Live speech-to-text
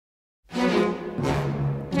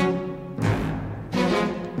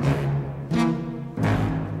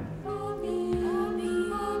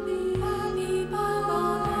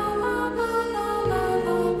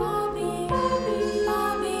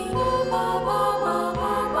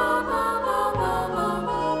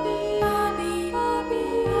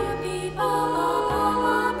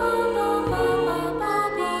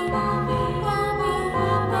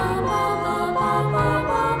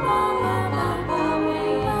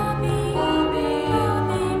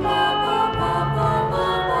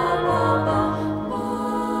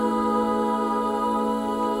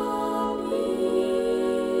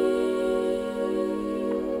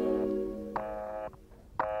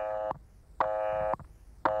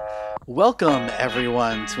Welcome,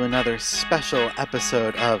 everyone, to another special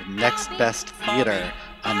episode of Next Best Theater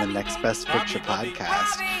on the Next Best Picture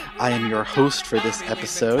podcast. I am your host for this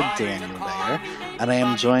episode, Daniel Bayer, and I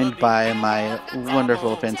am joined by my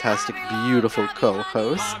wonderful, fantastic, beautiful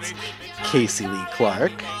co-hosts, Casey Lee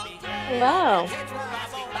Clark. Hello.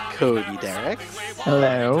 Cody Derricks.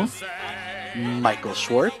 Hello. Michael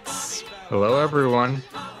Schwartz. Hello, everyone.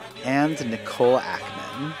 And Nicole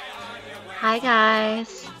Ackman. Hi,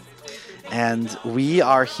 guys. And we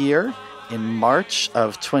are here in March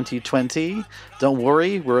of 2020. Don't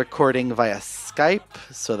worry, we're recording via Skype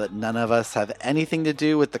so that none of us have anything to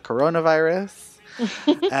do with the coronavirus.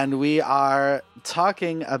 And we are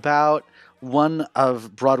talking about one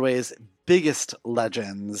of Broadway's biggest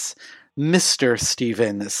legends, Mr.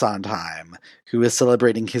 Stephen Sondheim, who is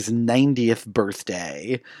celebrating his 90th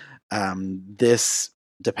birthday. This,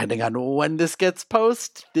 depending on when this gets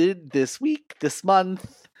posted, this week, this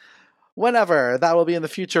month, whenever, that will be in the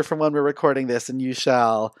future from when we're recording this, and you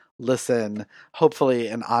shall listen, hopefully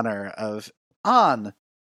in honor of on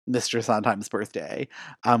Mr. Sondheim's birthday,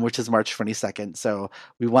 which is March 22nd. So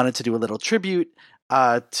we wanted to do a little tribute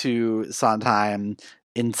to Sondheim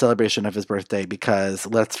in celebration of his birthday because,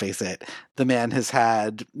 let's face it, the man has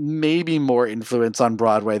had maybe more influence on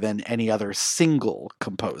Broadway than any other single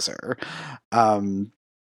composer.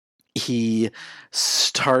 He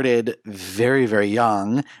started very, very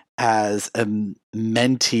young as a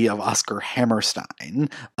mentee of Oscar Hammerstein,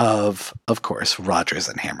 of course, Rodgers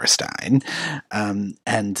and Hammerstein,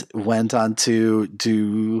 and went on to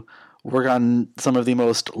do work on some of the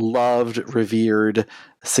most loved, revered,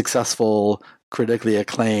 successful, critically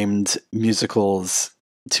acclaimed musicals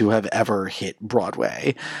to have ever hit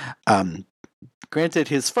Broadway. Granted,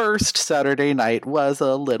 his first Saturday Night was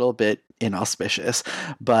a little bit inauspicious,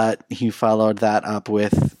 but he followed that up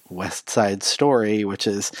with West Side Story, which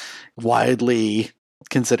is widely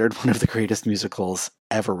considered one of the greatest musicals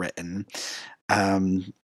ever written.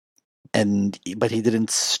 But he didn't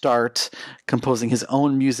start composing his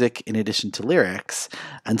own music in addition to lyrics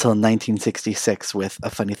until 1966 with A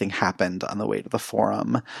Funny Thing Happened on the Way to the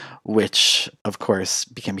Forum, which, of course,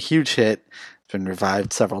 became a huge hit. It's been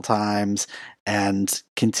revived several times and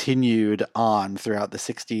continued on throughout the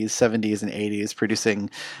 60s, 70s, and 80s,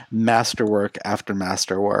 producing masterwork after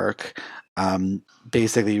masterwork,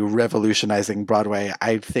 basically revolutionizing Broadway,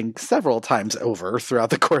 I think, several times over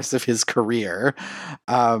throughout the course of his career.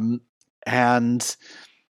 And,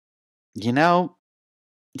 you know,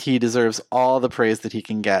 he deserves all the praise that he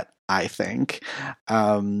can get, I think.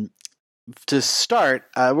 To start,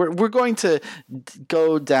 we're going to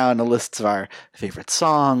go down a list of our favorite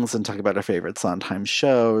songs and talk about our favorite Sondheim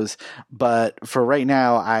shows. But for right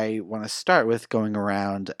now, I want to start with going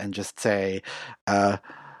around and just say,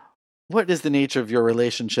 what is the nature of your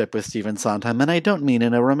relationship with Stephen Sondheim? And I don't mean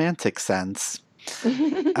in a romantic sense.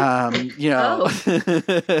 How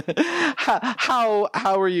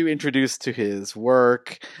were you introduced to his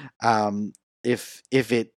work? If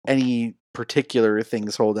any particular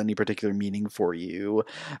things hold any particular meaning for you,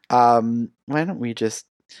 why don't we just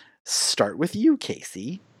start with you,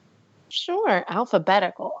 Casey? Sure,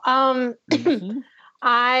 alphabetical. I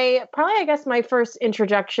guess my first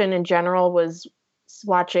introduction in general was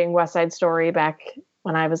watching West Side Story back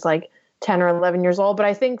when I was like 10 or 11 years old. But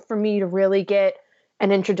I think for me to really get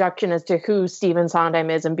an introduction as to who Stephen Sondheim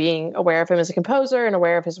is and being aware of him as a composer and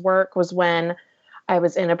aware of his work was when I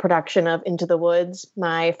was in a production of Into the Woods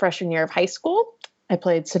my freshman year of high school. I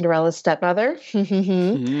played Cinderella's stepmother.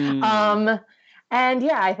 And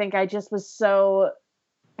yeah, I think I just was so,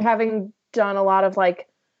 having done a lot of like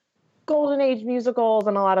Golden Age musicals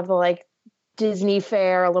and a lot of the like Disney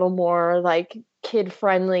fare, a little more like kid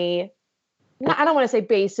friendly, I don't want to say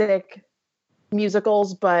basic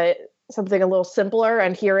musicals, but something a little simpler,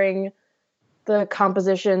 and hearing the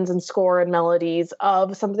compositions and score and melodies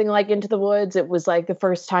of something like Into the Woods, it was like the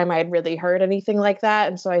first time I had really heard anything like that.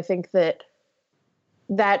 And so I think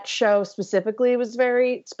that show specifically was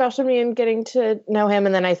very special to me in getting to know him.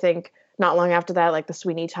 And then I think not long after that, like the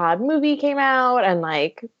Sweeney Todd movie came out, and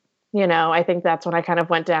like, you know, I think that's when I kind of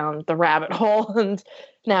went down the rabbit hole, and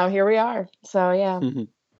now here we are. So yeah.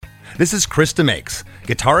 This is Krista Makes,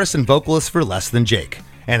 guitarist and vocalist for Less Than Jake,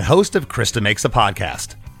 and host of Krista Makes a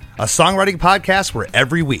Podcast, a songwriting podcast where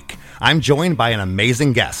every week I'm joined by an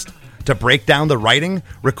amazing guest to break down the writing,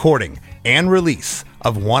 recording, and release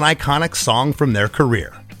of one iconic song from their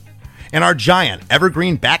career. In our giant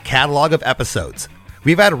evergreen back catalog of episodes,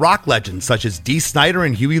 we've had rock legends such as Dee Snider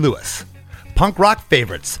and Huey Lewis, punk rock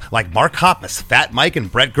favorites like Mark Hoppus, Fat Mike,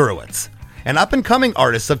 and Brett Gurewitz, and up-and-coming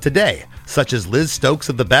artists of today such as Liz Stokes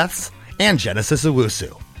of the Beths and Genesis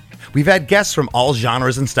Owusu. We've had guests from all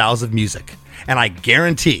genres and styles of music, and I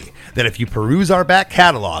guarantee that if you peruse our back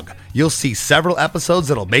catalog, you'll see several episodes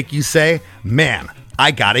that'll make you say, man,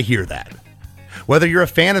 I gotta hear that. Whether you're a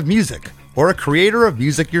fan of music or a creator of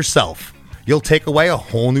music yourself, you'll take away a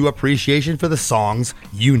whole new appreciation for the songs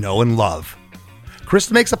you know and love.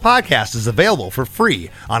 Krista Makes a Podcast is available for free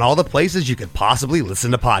on all the places you could possibly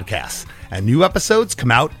listen to podcasts, and new episodes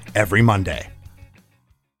come out every Monday.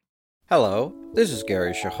 Hello, this is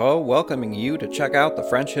Gary Chahot welcoming you to check out the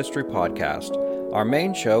French History Podcast. Our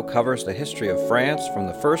main show covers the history of France from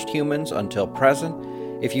the first humans until present.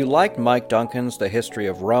 If you liked Mike Duncan's The History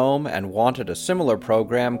of Rome and wanted a similar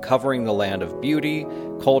program covering the land of beauty,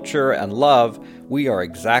 culture, and love, we are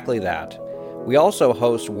exactly that. We also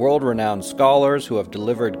host world-renowned scholars who have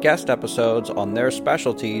delivered guest episodes on their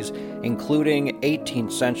specialties, including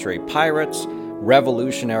 18th century pirates,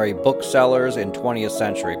 revolutionary booksellers in 20th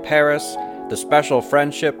century Paris, the special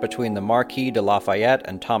friendship between the Marquis de Lafayette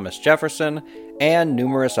and Thomas Jefferson, and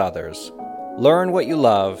numerous others. Learn what you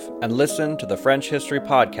love and listen to the French History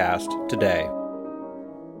Podcast today.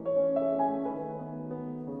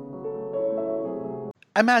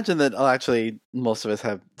 I imagine that actually most of us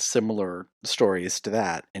have similar stories to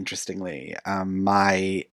that, interestingly. I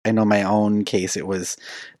know my own case, it was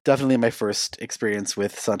definitely my first experience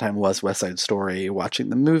with Sondheim was West Side Story, watching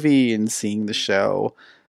the movie and seeing the show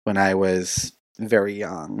when I was very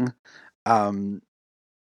young.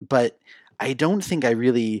 But I don't think I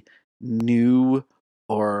really knew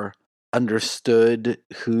or understood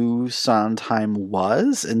who Sondheim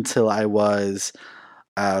was until I was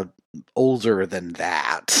older than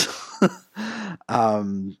that.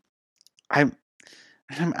 I'm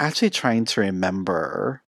actually trying to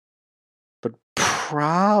remember, but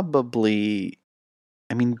probably,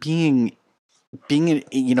 I mean, being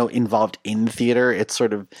involved in theater, it's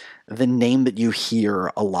sort of the name that you hear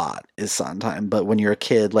a lot is Sondheim, but when you're a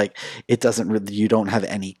kid, like, it doesn't really, you don't have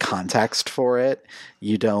any context for it.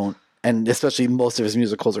 You don't, and especially most of his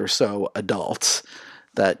musicals are so adult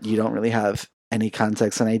that you don't really have any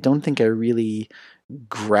context, and I don't think I really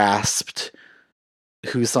grasped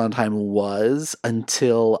who Sondheim was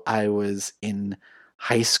until I was in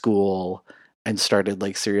high school and started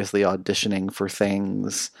like seriously auditioning for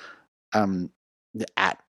things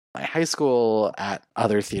at my high school, at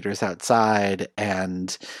other theaters outside,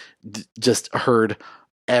 and just heard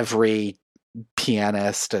every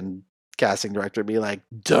pianist and casting director be like,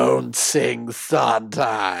 don't sing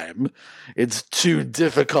Sondheim. It's too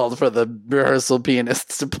difficult for the rehearsal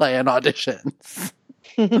pianists to play in auditions.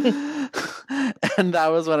 And that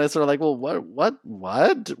was when I sort of like, well,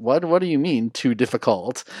 what do you mean too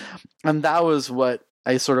difficult? And that was what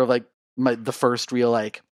I sort of like the first real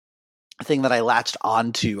like thing that I latched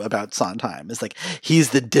onto about Sondheim is like,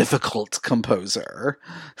 he's the difficult composer,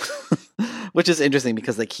 which is interesting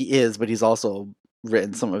because like he is, but he's also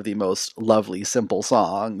written some of the most lovely, simple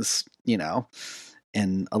songs,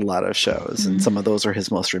 in a lot of shows. And some of those are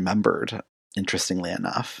his most remembered, interestingly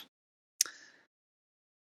enough.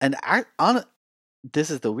 And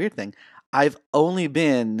this is the weird thing. I've only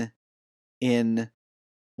been in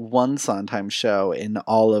one Sondheim show in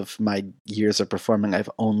all of my years of performing. I've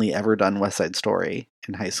only ever done West Side Story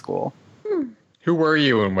in high school. Who were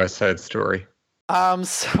you in West Side Story?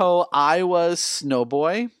 So I was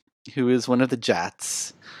Snowboy, who is one of the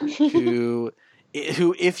Jets, who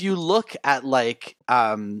if you look at like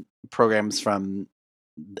programs from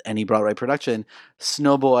any Broadway production,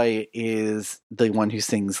 Snowboy is the one who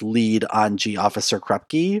sings lead on G Officer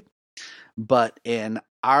Krupke. But in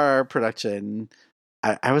our production,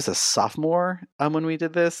 I was a sophomore when we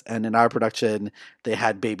did this, and in our production, they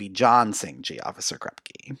had Baby John sing G Officer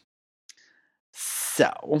Krupke.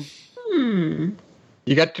 So...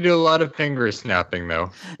 You got to do a lot of finger snapping, though.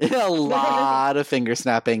 A lot of finger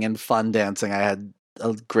snapping and fun dancing. I had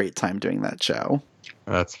a great time doing that show.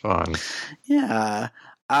 That's fun. Yeah.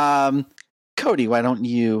 Cody, why don't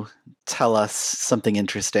you tell us something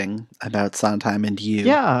interesting about Sondheim and you?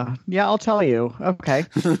 Yeah, I'll tell you. Okay.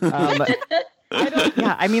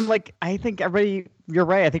 I think everybody, you're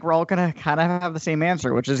right. I think we're all going to kind of have the same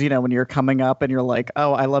answer, which is, when you're coming up and you're like,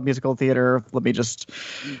 oh, I love musical theater. Let me just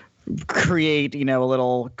create, a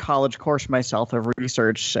little college course myself of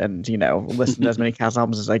research and, listen to as many cast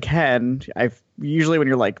albums as I can. I've usually when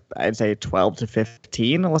you're like, I'd say 12 to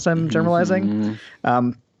 15, unless I'm generalizing.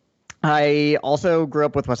 I also grew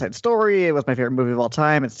up with West Side Story. It was my favorite movie of all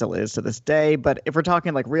time. It still is to this day. But if we're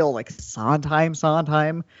talking like real like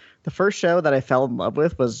Sondheim, the first show that I fell in love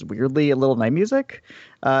with was weirdly A Little Night Music.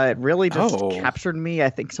 It really just captured me. I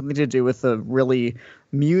think something to do with a really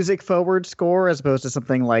music-forward score as opposed to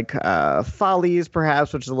something like Follies,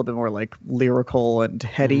 perhaps, which is a little bit more like lyrical and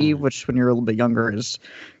heady, which when you're a little bit younger is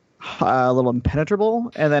a little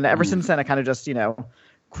impenetrable. And then ever since then, I kind of just,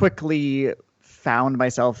 quickly found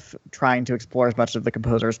myself trying to explore as much of the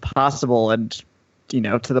composer as possible, and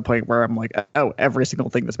to the point where I'm like, oh, every single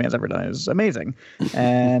thing this man's ever done is amazing.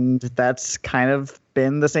 And that's kind of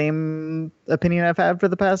been the same opinion I've had for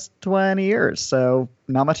the past 20 years. So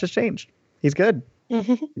not much has changed. He's good.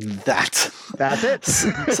 That's it.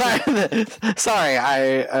 Sorry,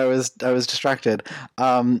 I was distracted.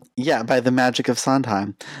 By the magic of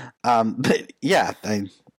Sondheim. But yeah,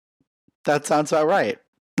 that sounds about right.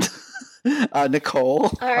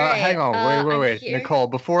 Nicole. All right. Hang on, wait. Nicole,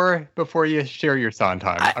 before you share your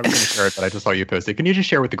Sondheim, I'm going to share it, but I just saw you posted. Can you just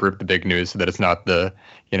share with the group the big news so that it's not the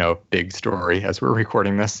big story as we're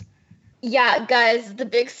recording this? Yeah, guys, the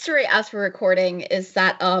big story as we're recording is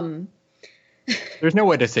that There's no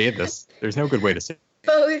way to say this. There's no good way to say it.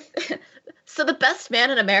 Both. So the best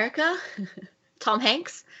man in America, Tom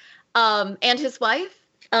Hanks, and his wife,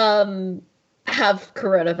 have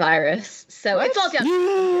coronavirus. So it's all downhill from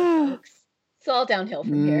here, folks. It's all downhill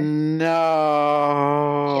from here. No.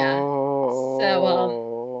 Yeah.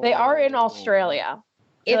 So they are in Australia.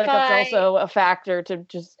 That's also a factor to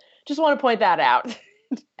just want to point that out.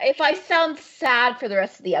 If I sound sad for the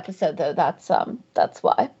rest of the episode, though, that's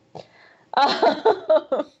why.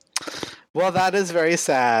 Well, that is very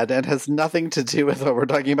sad and has nothing to do with what we're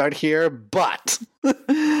talking about here, but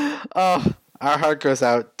our heart goes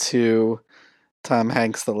out to Tom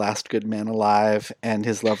Hanks, the last good man alive, and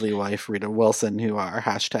his lovely wife, Rita Wilson, who are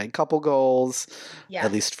 #couple goals,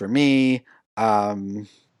 at least for me. They're going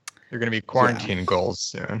to be quarantine goals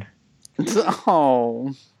soon.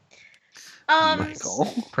 Oh.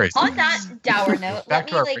 Michael. On that dour note, back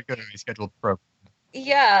to our regularly scheduled program.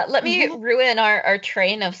 Yeah, let me ruin our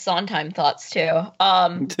train of Sondheim thoughts too.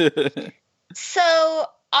 So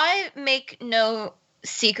I make no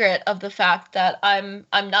secret of the fact that I'm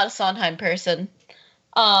not a Sondheim person.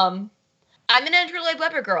 I'm an Andrew Lloyd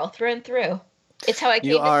Webber girl through and through. It's how I came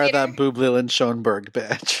You are to that Boob Leland Schoenberg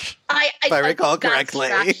bitch. If I recall correctly.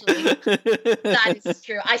 That is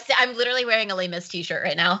true. I'm literally wearing a Les Mis t-shirt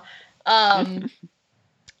right now.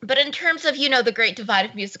 But in terms of, the great divide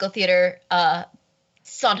of musical theater,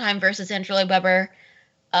 Sondheim versus Andrew Lloyd Webber,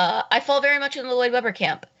 I fall very much in the Lloyd Webber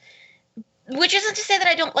camp. Which isn't to say that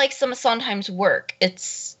I don't like some of Sondheim's work.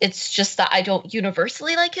 It's just that I don't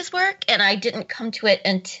universally like his work, and I didn't come to it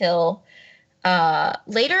until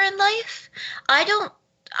later in life.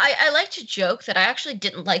 I like to joke that I actually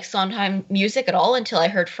didn't like Sondheim music at all until I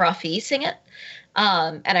heard Fra Fee sing it.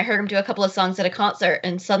 And I heard him do a couple of songs at a concert,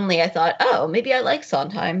 and suddenly I thought, oh, maybe I like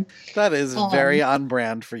Sondheim. That is very on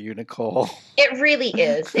brand for you, Nicole. It really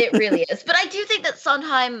is. It really is. But I do think that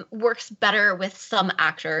Sondheim works better with some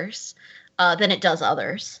actors than it does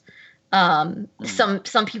others.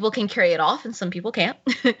 Some people can carry it off, and some people can't.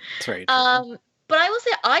 That's right. But I will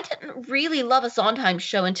say I didn't really love a Sondheim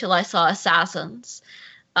show until I saw Assassins,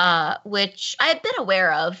 which I had been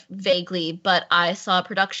aware of vaguely, but I saw a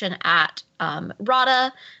production at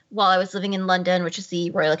RADA while I was living in London, which is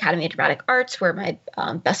the Royal Academy of Dramatic Arts, where my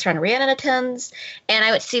best friend Rhiannon attends. And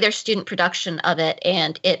I went to see their student production of it,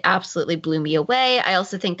 and it absolutely blew me away. I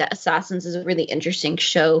also think that Assassins is a really interesting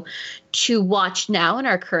show to watch now in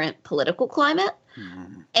our current political climate.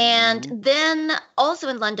 Mm-hmm. And then also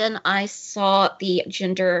in London, I saw the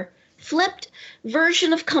gender flipped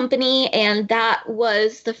version of Company, and that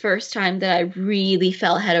was the first time that I really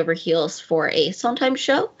fell head over heels for a Sondheim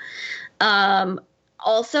show.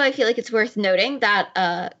 Also, I feel like it's worth noting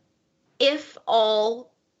that if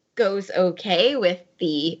all goes okay with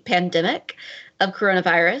the pandemic of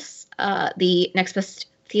coronavirus, the Next Best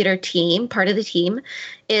Theater team, part of the team,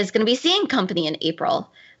 is going to be seeing Company in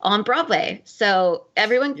April on Broadway. So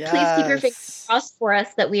everyone, please keep your fingers crossed for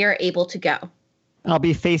us that we are able to go. I'll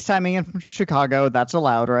be FaceTiming in from Chicago. That's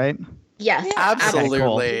allowed, right? Yes. Yeah,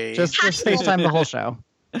 absolutely. Okay, cool. Just FaceTime the whole show.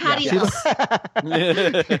 Patty. Yeah.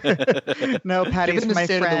 No, Patty's Given the my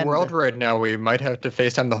state friend. of the world right now, we might have to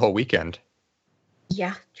FaceTime the whole weekend.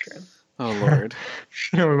 Yeah, true. Oh, Lord.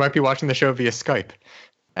 We might be watching the show via Skype.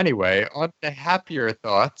 Anyway, on to happier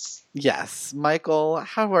thoughts. Yes. Michael,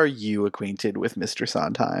 how are you acquainted with Mr.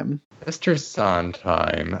 Sondheim? Mr.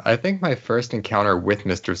 Sondheim. I think my first encounter with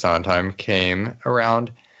Mr. Sondheim came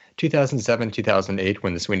around 2007, 2008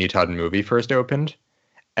 when the Sweeney Todd movie first opened.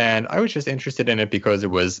 And I was just interested in it because it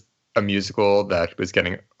was a musical that was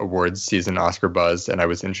getting awards season Oscar buzz, and I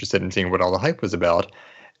was interested in seeing what all the hype was about.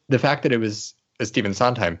 The fact that it was a Stephen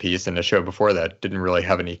Sondheim piece and a show before that didn't really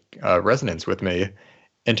have any resonance with me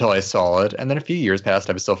until I saw it. And then a few years passed.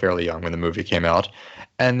 I was still fairly young when the movie came out.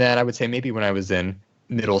 And then I would say maybe when I was in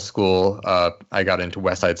middle school, I got into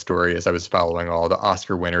West Side Story as I was following all the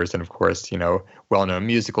Oscar winners and, of course, well-known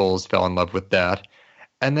musicals, fell in love with that.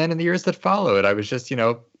 And then in the years that followed, I was just,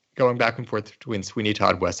 going back and forth between Sweeney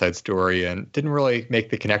Todd, West Side Story, and didn't really make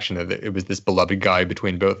the connection that it was this beloved guy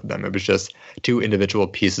between both of them. It was just two individual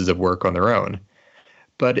pieces of work on their own.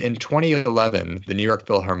 But in 2011, the New York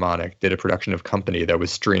Philharmonic did a production of Company that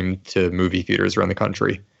was streamed to movie theaters around the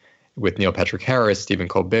country with Neil Patrick Harris, Stephen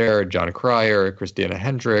Colbert, John Cryer, Christina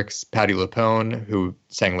Hendricks, Patti LuPone, who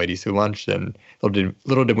sang Ladies Who Lunch, and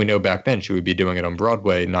little did we know back then she would be doing it on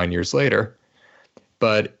Broadway 9 years later.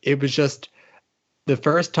 But it was just the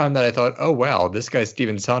first time that I thought, oh, wow, this guy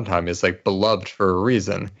Stephen Sondheim is like beloved for a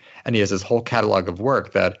reason. And he has this whole catalog of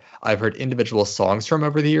work that I've heard individual songs from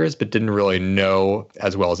over the years, but didn't really know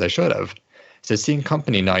as well as I should have. So seeing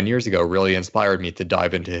Company 9 years ago really inspired me to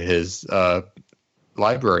dive into his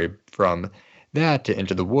library, from that to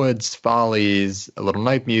Into the Woods, Follies, A Little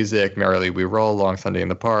Night Music, Merrily We Roll, Long Sunday in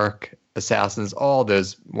the Park, Assassins, all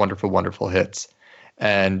those wonderful, wonderful hits.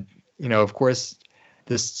 And, of course,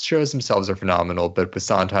 the shows themselves are phenomenal, but with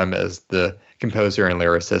Sondheim as the composer and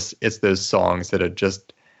lyricist, it's those songs that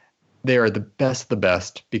they are the best of the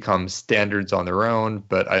best, become standards on their own,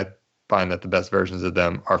 but I find that the best versions of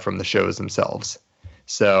them are from the shows themselves.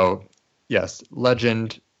 So, yes,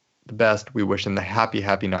 legend, the best. We wish him the happy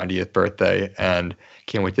 90th birthday, and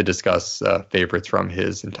can't wait to discuss favorites from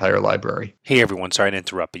his entire library. Hey everyone, sorry to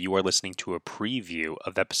interrupt, but you are listening to a preview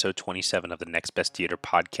of episode 27 of the Next Best Theater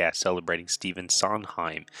podcast celebrating Stephen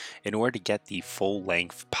Sondheim. In order to get the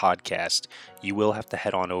full-length podcast, you will have to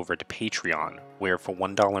head on over to Patreon, where for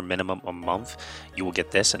 $1 minimum a month, you will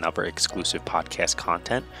get this and other exclusive podcast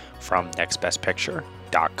content from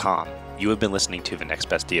nextbestpicture.com. You have been listening to the Next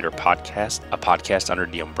Best Theater podcast, a podcast under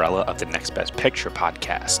the umbrella of the Next Best Picture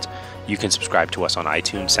podcast. You can subscribe to us on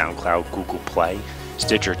iTunes, SoundCloud, Google Play,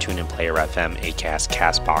 Stitcher, TuneIn, Player FM, Acast,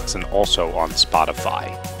 CastBox, and also on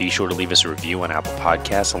Spotify. Be sure to leave us a review on Apple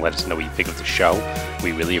Podcasts and let us know what you think of the show.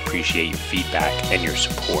 We really appreciate your feedback and your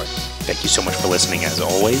support. Thank you so much for listening as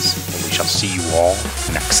always, and we shall see you all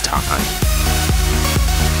next time.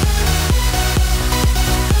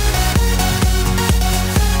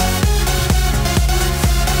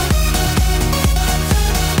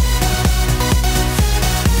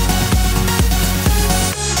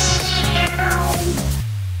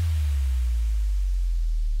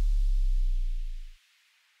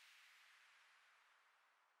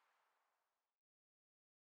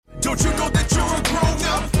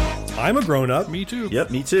 I'm a grown-up. Me too. Yep,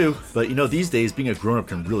 me too. But these days being a grown-up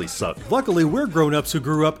can really suck. Luckily, we're grown-ups who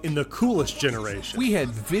grew up in the coolest generation. We had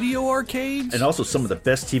video arcades. And also some of the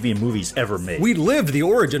best TV and movies ever made. We lived the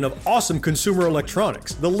origin of awesome consumer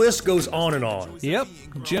electronics. The list goes on and on. Yep,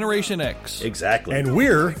 Generation X. Exactly. And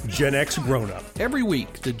we're Gen X grown-up. Every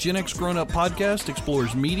week, the Gen X Grown Up podcast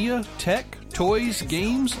explores media, tech, toys,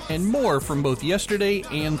 games, and more from both yesterday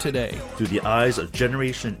and today. Through the eyes of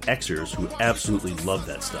Generation Xers who absolutely love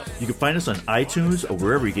that stuff. You can find us on iTunes or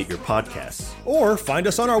wherever you get your podcasts. Or find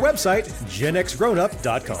us on our website,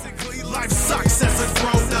 genxgrownup.com.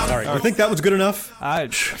 All right, you think that was good enough? I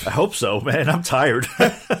hope so, man. I'm tired.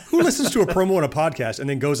 Who listens to a promo on a podcast and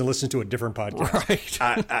then goes and listens to a different podcast?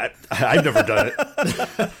 Right. I've never done it.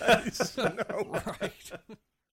 No. Right.